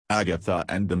Agatha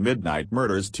and the Midnight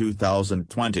Murders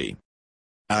 2020.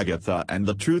 Agatha and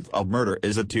the Truth of Murder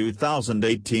is a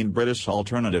 2018 British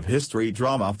alternative history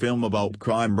drama film about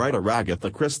crime writer Agatha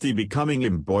Christie becoming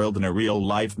embroiled in a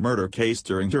real-life murder case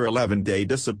during her 11-day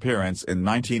disappearance in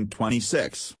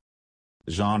 1926.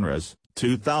 Genres: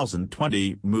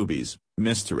 2020 movies,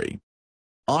 mystery.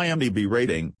 IMDb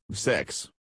rating,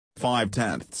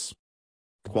 6.5.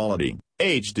 Quality,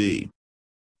 HD.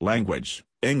 Language,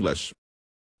 English.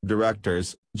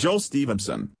 Directors, Joe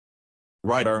Stevenson.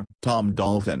 Writer, Tom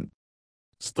Dalton.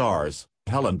 Stars,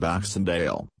 Helen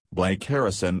Baxendale, Blake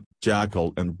Harrison,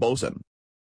 Jackal and Bosun.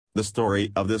 The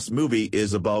story of this movie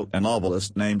is about a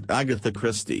novelist named Agatha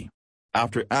Christie.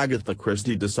 After Agatha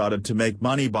Christie decided to make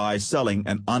money by selling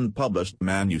an unpublished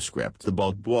manuscript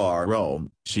about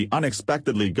Poirot, she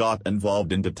unexpectedly got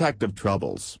involved in detective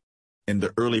troubles. In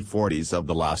the early 40s of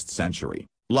the last century,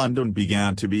 London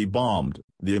began to be bombed.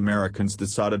 The Americans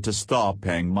decided to stop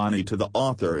paying money to the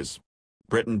authors.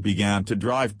 Britain began to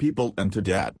drive people into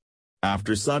debt.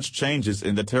 After such changes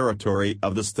in the territory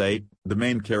of the state, the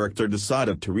main character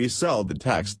decided to resell the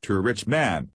text to a rich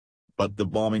man. But the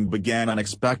bombing began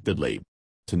unexpectedly.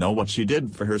 To know what she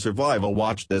did for her survival,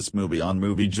 watch this movie on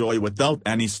Movie Joy without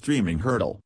any streaming hurdle.